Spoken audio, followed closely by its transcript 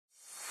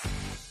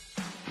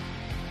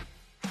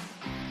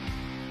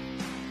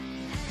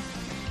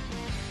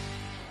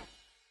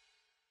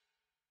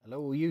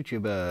Hello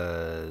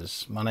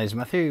YouTubers, my name is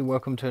Matthew.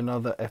 Welcome to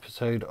another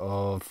episode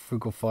of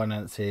Frugal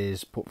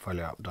Finance's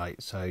portfolio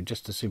update. So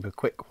just a super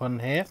quick one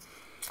here.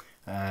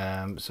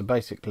 So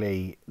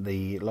basically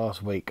the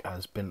last week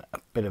has been a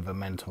bit of a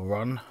mental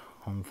run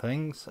on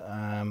things,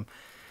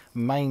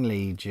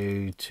 mainly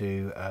due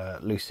to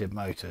Lucid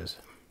Motors.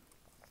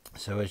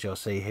 So as you'll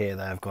see here,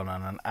 they have gone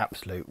on an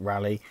absolute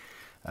rally.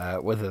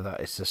 Whether that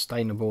is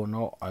sustainable or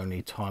not,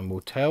 only time will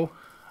tell.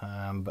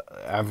 But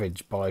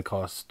average buy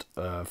cost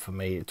for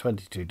me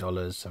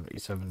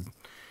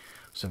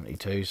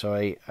 $22.72,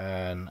 sorry,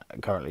 and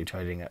currently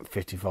trading at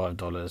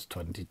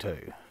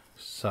 $55.22.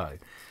 So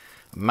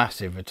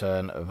massive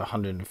return of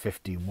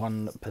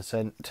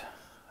 151%,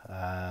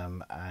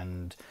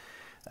 and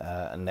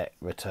a net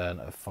return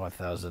of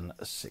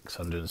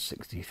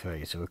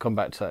 5,663. So we'll come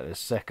back to that in a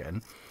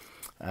second.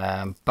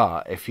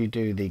 But if you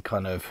do the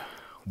kind of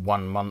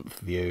 1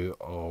 month view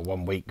or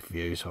 1 week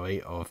view, sorry,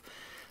 of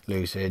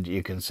Lucid,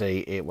 you can see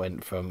it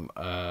went from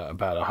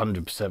about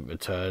 100%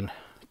 return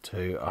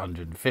to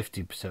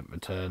 150%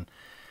 return,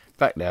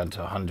 back down to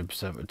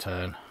 100%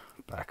 return,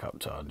 back up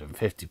to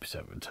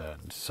 150%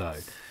 return. So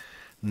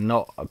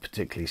not a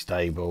particularly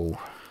stable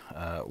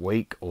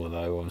week,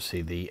 although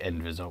obviously the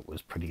end result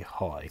was pretty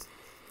high.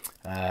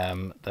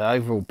 The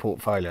overall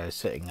portfolio is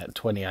sitting at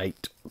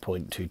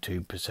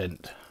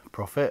 28.22%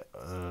 profit,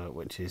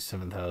 which is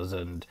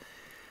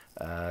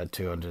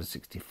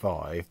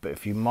 7,265, but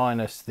if you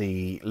minus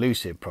the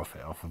Lucid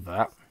profit off of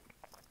that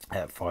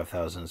at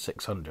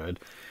 5,600,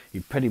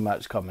 you pretty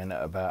much come in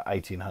at about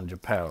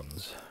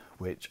 £1,800,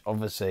 which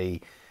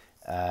obviously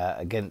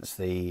against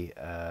the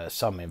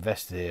sum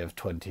invested here of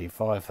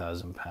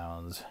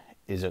 £25,000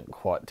 isn't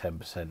quite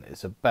 10%.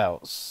 It's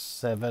about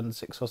 6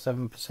 or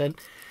 7%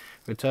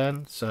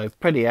 return, so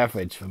pretty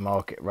average for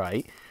market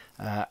rate.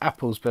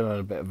 Apple's been on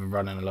a bit of a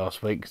run in the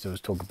last week because there was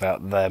talk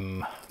about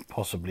them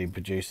possibly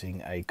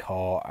producing a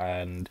car,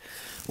 and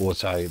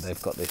also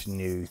they've got this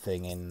new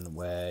thing in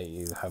where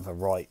you have a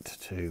right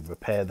to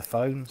repair the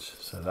phones,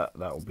 so that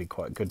will be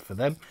quite good for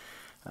them,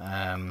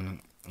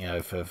 you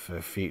know, for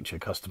future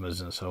customers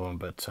and so on.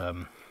 But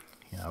you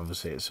know,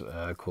 obviously it's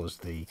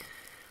caused the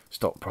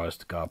stock price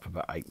to go up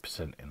about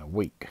 8% in a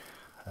week.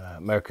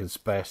 American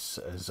SPAC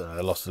has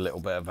lost a little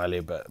bit of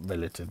value, but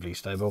relatively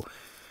stable.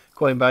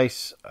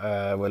 Coinbase,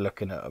 we're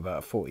looking at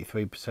about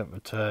 43%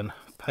 return.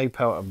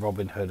 PayPal and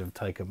Robinhood have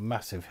taken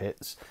massive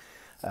hits.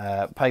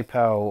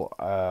 PayPal,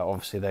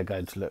 obviously they're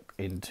going to look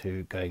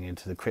into going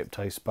into the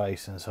crypto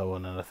space and so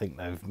on, and I think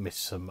they've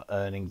missed some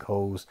earning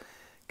calls.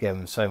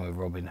 Again, same with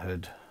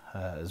Robinhood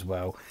as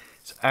well.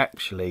 It's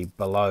actually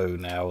below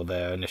now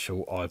their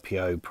initial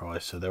IPO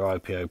price, so their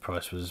IPO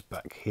price was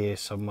back here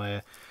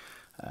somewhere.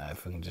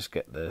 If I can just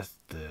get the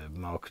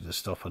market to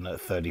stop on at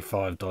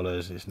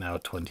 $35, it's now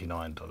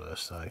 $29,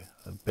 so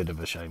a bit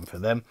of a shame for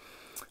them.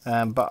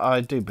 But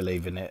I do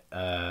believe in it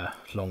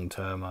long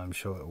term. I'm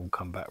sure it will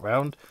come back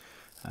round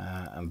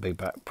and be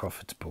back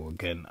profitable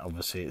again.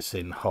 Obviously it's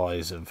in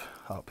highs of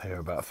up here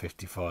about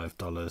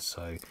 $55,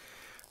 so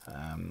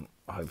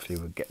hopefully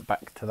we'll get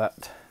back to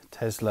that.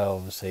 Tesla,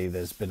 obviously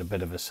there's been a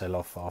bit of a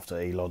sell-off after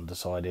Elon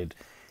decided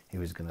he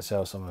was going to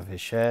sell some of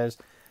his shares.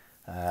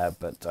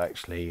 But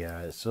actually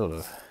it's sort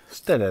of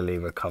steadily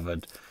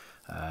recovered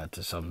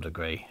to some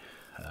degree.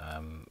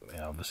 You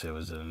know, obviously it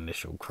was an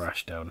initial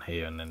crash down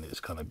here, and then it's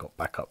kind of got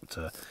back up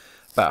to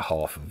about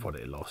half of what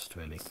it lost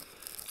really.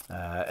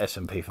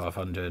 S&P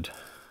 500,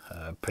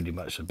 pretty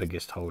much the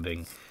biggest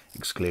holding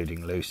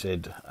excluding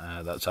Lucid.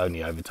 That's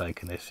only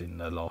overtaken this in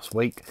the last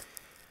week.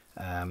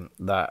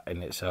 That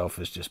in itself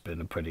has just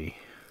been a pretty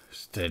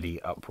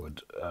steady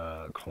upward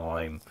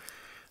climb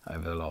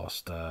over the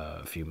last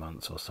few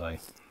months or so.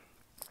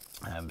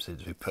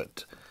 Since we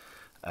put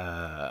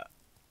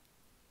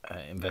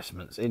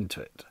investments into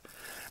it.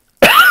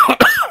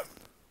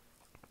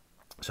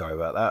 Sorry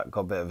about that, got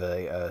a bit of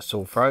a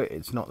sore throat.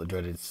 It's not the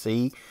dreaded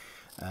C,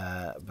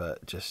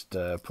 but just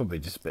probably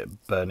just a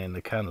bit burning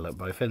the candle at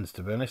both ends,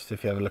 to be honest.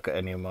 If you have a look at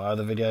any of my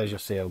other videos, you'll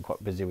see I'm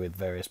quite busy with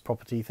various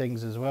property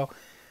things as well,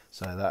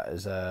 so that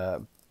is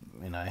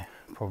you know,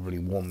 probably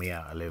warmed me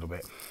out a little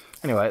bit.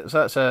 Anyway,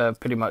 so that's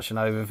pretty much an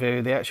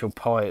overview. The actual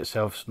pie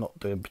itself's not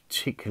doing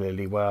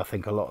particularly well. I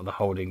think a lot of the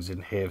holdings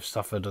in here have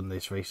suffered on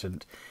this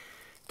recent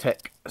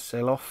tech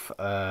sell-off,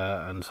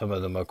 and some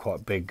of them are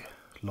quite big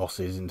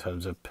losses in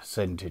terms of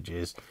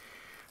percentages.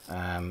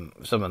 Some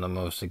of them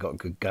obviously got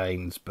good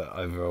gains, but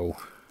overall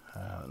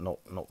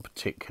not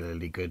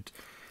particularly good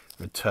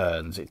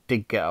returns. It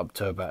did get up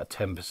to about a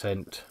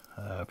 10%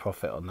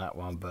 profit on that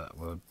one, but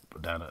we're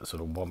down at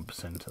sort of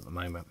 1% at the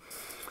moment.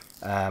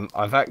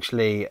 I've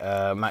actually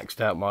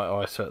maxed out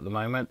my ISA at the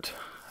moment,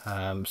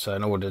 so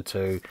in order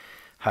to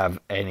have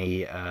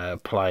any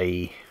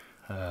play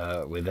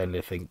with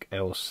anything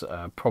else,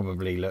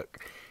 probably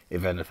look,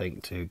 if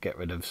anything, to get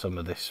rid of some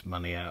of this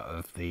money out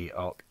of the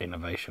ARC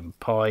Innovation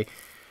pie,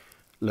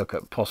 look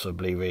at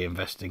possibly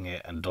reinvesting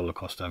it and dollar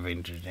cost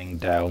averaging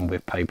down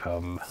with PayPal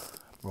and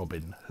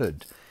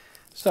Robinhood.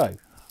 So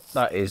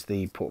that is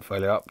the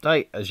portfolio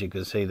update. As you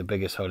can see, the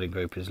biggest holding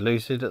group is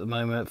Lucid at the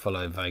moment,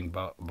 followed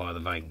by the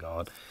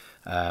Vanguard.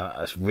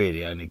 That's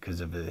really only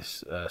because of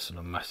this sort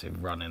of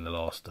massive run in the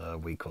last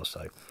week or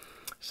so.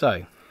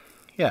 So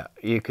yeah,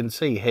 you can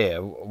see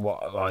here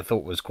what I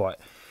thought was quite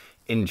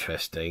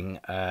interesting.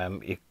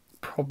 You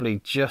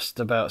probably just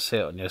about see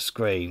it on your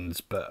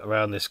screens, but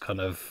around this kind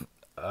of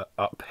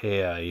up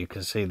here, you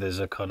can see there's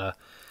a kind of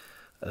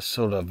a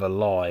sort of a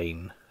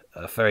line,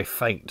 a very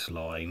faint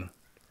line.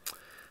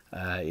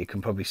 You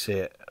can probably see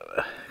it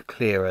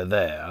clearer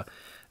there.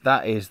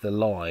 That is the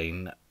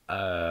line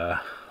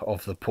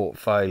of the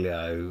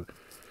portfolio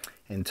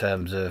in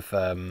terms of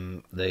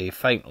the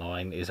faint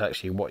line is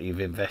actually what you've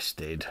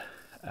invested,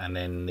 and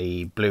then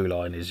the blue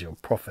line is your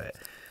profit,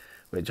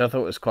 which I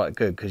thought was quite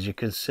good, because you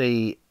can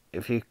see,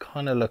 if you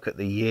kind of look at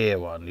the year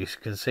one, you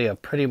can see I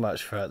pretty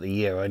much throughout the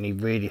year only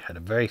really had a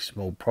very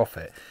small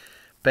profit,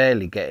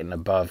 barely getting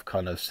above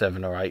kind of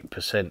 7 or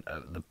 8%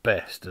 at the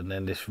best, and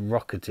then this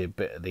rocketed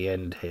bit at the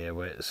end here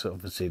where it's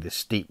obviously the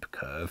steep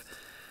curve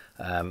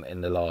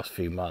in the last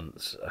few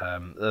months.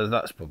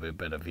 That's probably a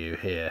better view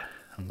here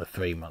on the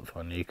 3-month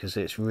one. You can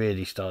see it's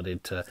really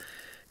started to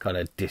kind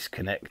of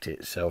disconnect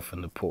itself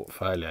from the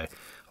portfolio.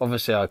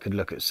 Obviously I could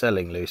look at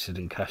selling Lucid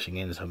and cashing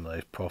in some of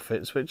those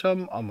profits, which I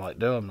might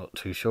do, I'm not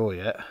too sure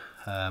yet.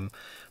 But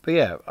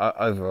yeah,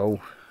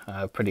 overall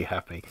pretty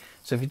happy.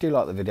 So if you do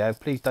like the video,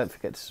 please don't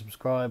forget to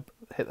subscribe,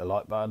 hit the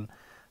like button,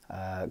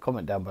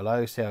 comment down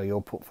below, see how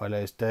your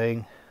portfolio is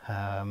doing,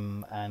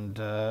 and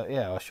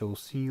yeah, I shall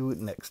see you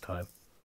next time.